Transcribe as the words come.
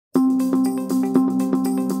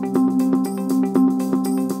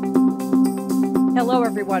Hello,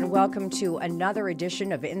 everyone. Welcome to another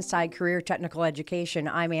edition of Inside Career Technical Education.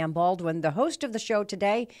 I'm Ann Baldwin, the host of the show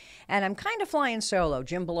today, and I'm kind of flying solo.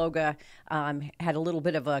 Jim Beloga had a little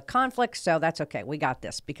bit of a conflict, so that's okay. We got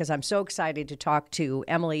this because I'm so excited to talk to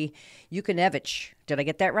Emily Yukonevich. Did I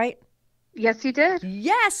get that right? Yes, you did.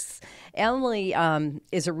 Yes. Emily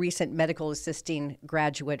is a recent medical assisting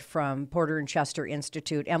graduate from Porter and Chester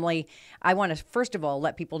Institute. Emily, I want to first of all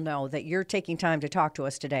let people know that you're taking time to talk to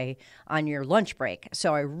us today on your lunch break.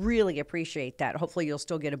 So I really appreciate that. Hopefully you'll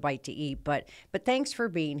still get a bite to eat, but thanks for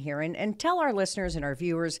being here and tell our listeners and our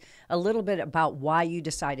viewers a little bit about why you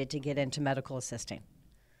decided to get into medical assisting.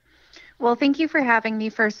 Well, thank you for having me,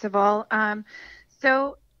 first of all.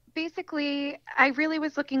 So basically, I really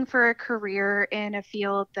was looking for a career in a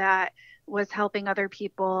field that was helping other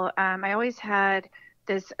people. I always had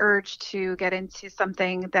this urge to get into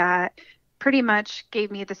something that pretty much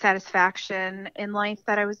gave me the satisfaction in life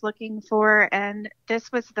that I was looking for, and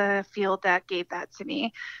this was the field that gave that to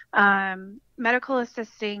me. Medical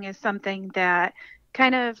assisting is something that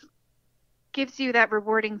kind of gives you that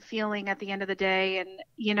rewarding feeling at the end of the day. And,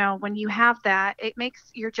 you know, when you have that, it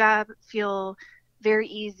makes your job feel very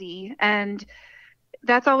easy. And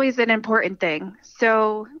that's always an important thing.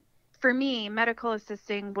 So for me, medical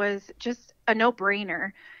assisting was just a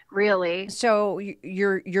no-brainer, really. So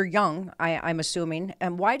you're young, I'm assuming.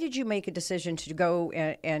 And why did you make a decision to go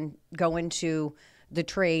and go into the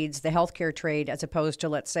trades, the healthcare trade, as opposed to,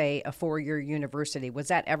 let's say, a 4-year university? Was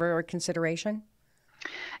that ever a consideration?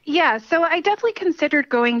 Yeah, so I definitely considered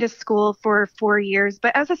going to school for 4 years,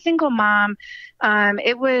 but as a single mom,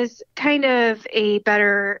 it was kind of a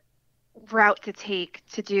better route to take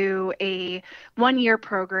to do a 1-year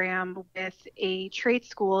program with a trade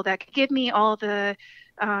school that could give me all the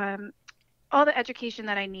education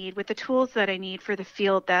that I need with the tools that I need for the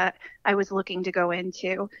field that I was looking to go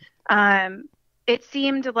into. It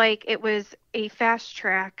seemed like it was a fast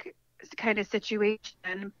track kind of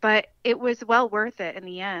situation, but it was well worth it in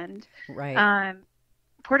the end. Right.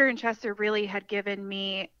 Porter and Chester really had given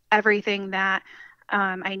me everything that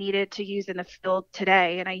I needed to use in the field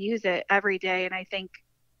today, and I use it every day, and I thank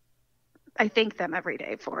them every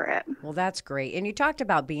day for it. Well, that's great. And you talked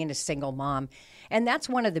about being a single mom, and that's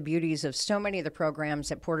one of the beauties of so many of the programs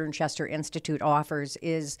that Porter and Chester Institute offers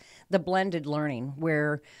is the blended learning,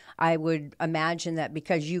 where I would imagine that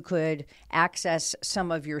because you could access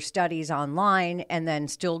some of your studies online and then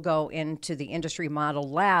still go into the industry model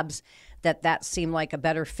labs, that seemed like a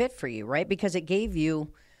better fit for you, right? Because it gave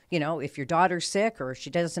you, you know, if your daughter's sick or she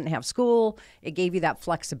doesn't have school, it gave you that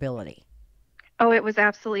flexibility. Oh, it was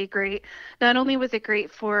absolutely great. Not only was it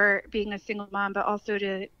great for being a single mom, but also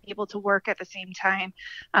to be able to work at the same time.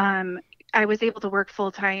 I was able to work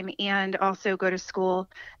full time and also go to school.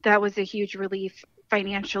 That was a huge relief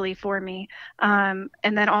financially for me. And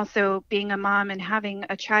then also being a mom and having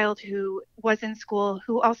a child who was in school,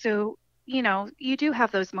 who also, you know, you do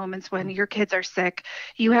have those moments when your kids are sick.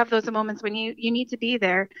 You have those moments when you need to be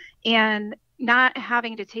there. And not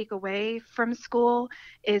having to take away from school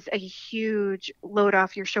is a huge load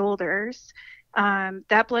off your shoulders.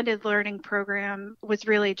 That blended learning program was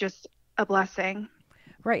really just a blessing.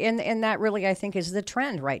 Right. And that really, I think, is the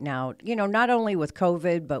trend right now. You know, not only with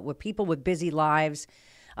COVID, but with people with busy lives.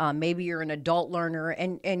 Maybe you're an adult learner,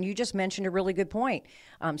 and you just mentioned a really good point.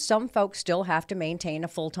 Some folks still have to maintain a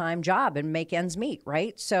full-time job and make ends meet,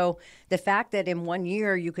 right? So the fact that in 1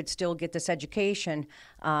 year you could still get this education,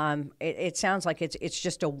 it sounds like it's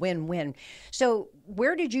just a win-win. So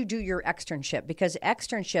where did you do your externship? Because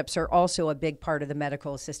externships are also a big part of the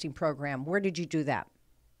medical assisting program. Where did you do that?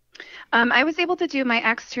 I was able to do my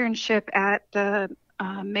externship at the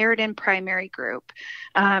Meriden Primary Group.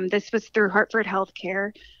 This was through Hartford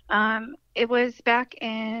Healthcare. It was back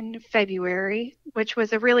in February, which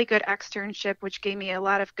was a really good externship, which gave me a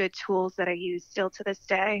lot of good tools that I use still to this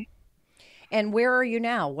day. And where are you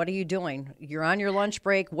now? What are you doing? You're on your lunch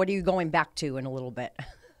break. What are you going back to in a little bit?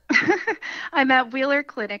 I'm at Wheeler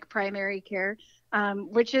Clinic Primary Care,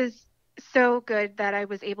 which is so good that I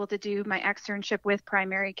was able to do my externship with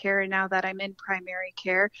primary care, and now that I'm in primary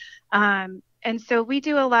care. And so we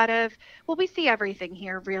do a lot of, well, we see everything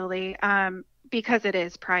here really, because it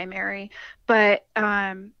is primary, but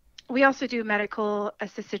we also do medical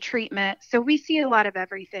assisted treatment. So we see a lot of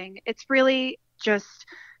everything. It's really just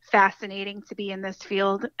fascinating to be in this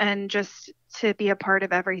field and just to be a part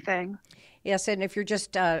of everything. Yes, and if you're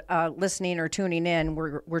just listening or tuning in,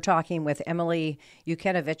 we're talking with Emily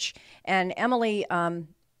Yukonevich. And Emily,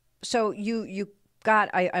 so you got,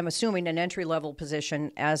 I'm assuming, an entry-level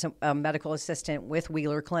position as a medical assistant with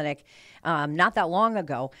Wheeler Clinic not that long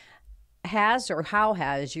ago. has or how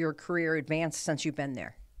has your career advanced since you've been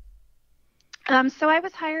there? So I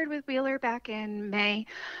was hired with Wheeler back in May.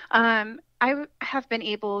 Have been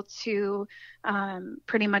able to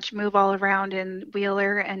pretty much move all around in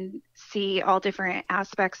Wheeler and see all different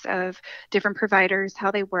aspects of different providers,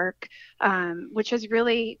 how they work, which has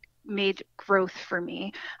really made growth for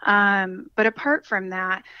me. But apart from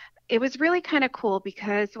that, it was really kind of cool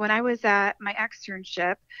because when I was at my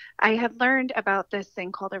externship, I had learned about this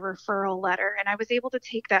thing called a referral letter, and I was able to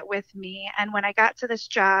take that with me. And when I got to this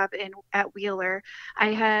job at Wheeler,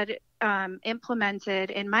 I had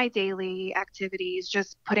implemented in my daily activities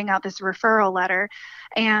just putting out this referral letter.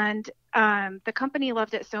 And the company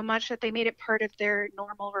loved it so much that they made it part of their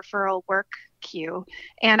normal referral work queue.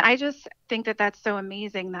 And I just think that that's so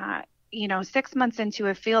amazing that 6 months into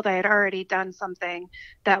a field, I had already done something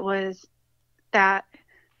that was that,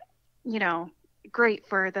 great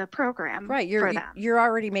for the program. Right, you're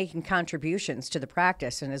already making contributions to the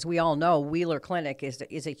practice, and as we all know, Wheeler Clinic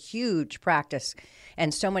is a huge practice,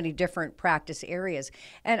 and so many different practice areas.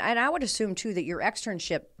 And I would assume too that your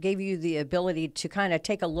externship gave you the ability to kind of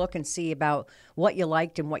take a look and see about what you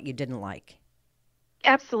liked and what you didn't like.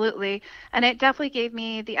 Absolutely. And it definitely gave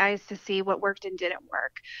me the eyes to see what worked and didn't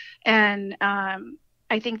work. And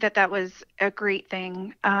I think that that was a great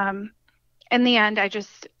thing. In the end, I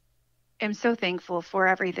just am so thankful for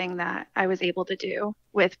everything that I was able to do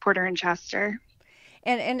with Porter and Chester.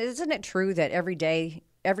 And isn't it true that every day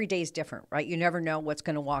is different, right? You never know what's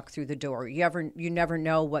going to walk through the door. You never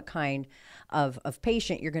know what kind of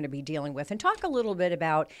patient you're going to be dealing with. And talk a little bit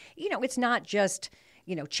about, it's not just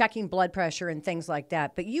checking blood pressure and things like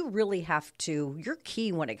that, but you really have to, you're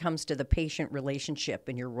key when it comes to the patient relationship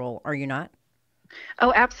in your role, are you not?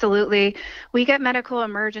 Oh, absolutely. We get medical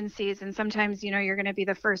emergencies, and sometimes, you're going to be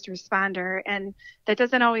the first responder, and that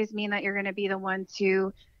doesn't always mean that you're going to be the one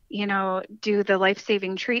to, do the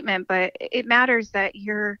life-saving treatment, but it matters that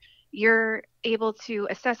you're able to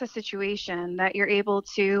assess a situation, that you're able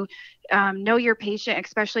to know your patient,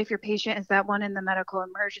 especially if your patient is that one in the medical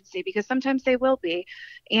emergency, because sometimes they will be.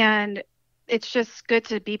 And it's just good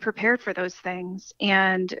to be prepared for those things.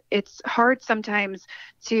 And it's hard sometimes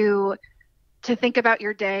to think about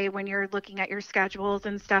your day when you're looking at your schedules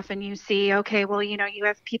and stuff, and you see, okay, well, you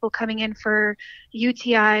have people coming in for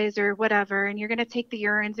UTIs or whatever, and you're going to take the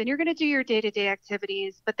urines and you're going to do your day-to-day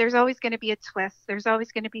activities, but there's always going to be a twist. There's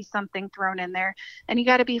always going to be something thrown in there, and you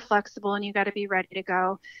got to be flexible and you got to be ready to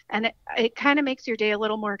go. And it kind of makes your day a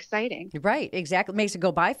little more exciting. Right, exactly. Makes it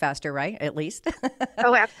go by faster, right? At least.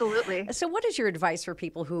 Oh, absolutely. So what is your advice for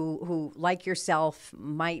people who like yourself,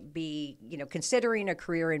 might be, considering a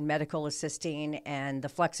career in medical assisting and the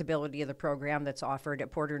flexibility of the program that's offered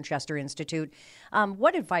at Porter and Chester Institute?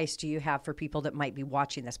 What advice do you have for people that might be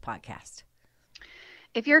watching this podcast?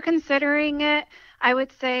 If you're considering it, I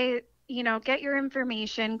would say, get your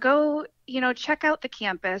information, go, check out the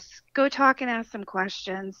campus, go talk and ask some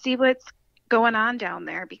questions, see what's going on down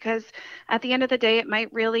there, because at the end of the day, it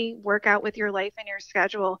might really work out with your life and your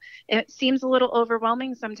schedule. It seems a little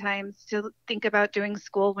overwhelming sometimes to think about doing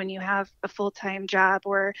school when you have a full-time job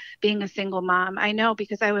or being a single mom. I know,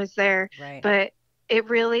 because I was there, right. But it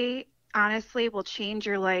really, honestly, will change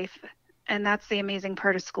your life. And that's the amazing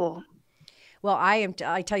part of school. Well, I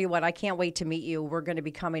tell you what, I can't wait to meet you. We're going to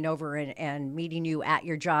be coming over and meeting you at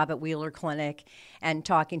your job at Wheeler Clinic and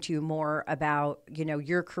talking to you more about,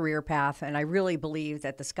 your career path. And I really believe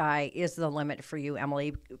that the sky is the limit for you,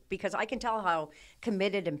 Emily, because I can tell how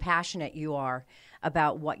committed and passionate you are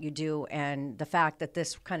about what you do, and the fact that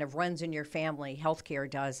this kind of runs in your family, healthcare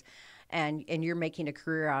does. And you're making a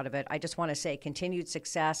career out of it. I just want to say continued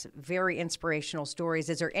success, very inspirational stories.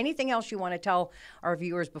 Is there anything else you want to tell our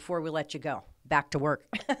viewers before we let you go back to work?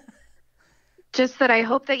 Just that I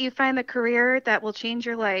hope that you find the career that will change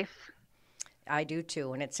your life. I do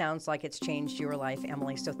too, and it sounds like it's changed your life,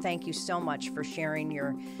 Emily. So thank you so much for sharing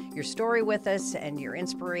your story with us and your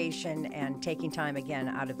inspiration and taking time again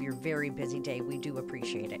out of your very busy day. We do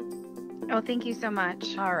appreciate it. Oh, thank you so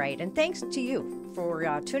much. All right. And thanks to you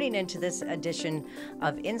for tuning into this edition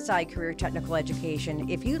of Inside Career Technical Education.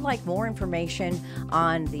 If you'd like more information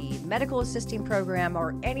on the medical assisting program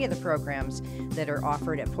or any of the programs that are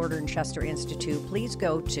offered at Porter and Chester Institute, please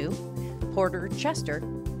go to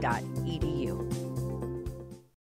porterchester.edu.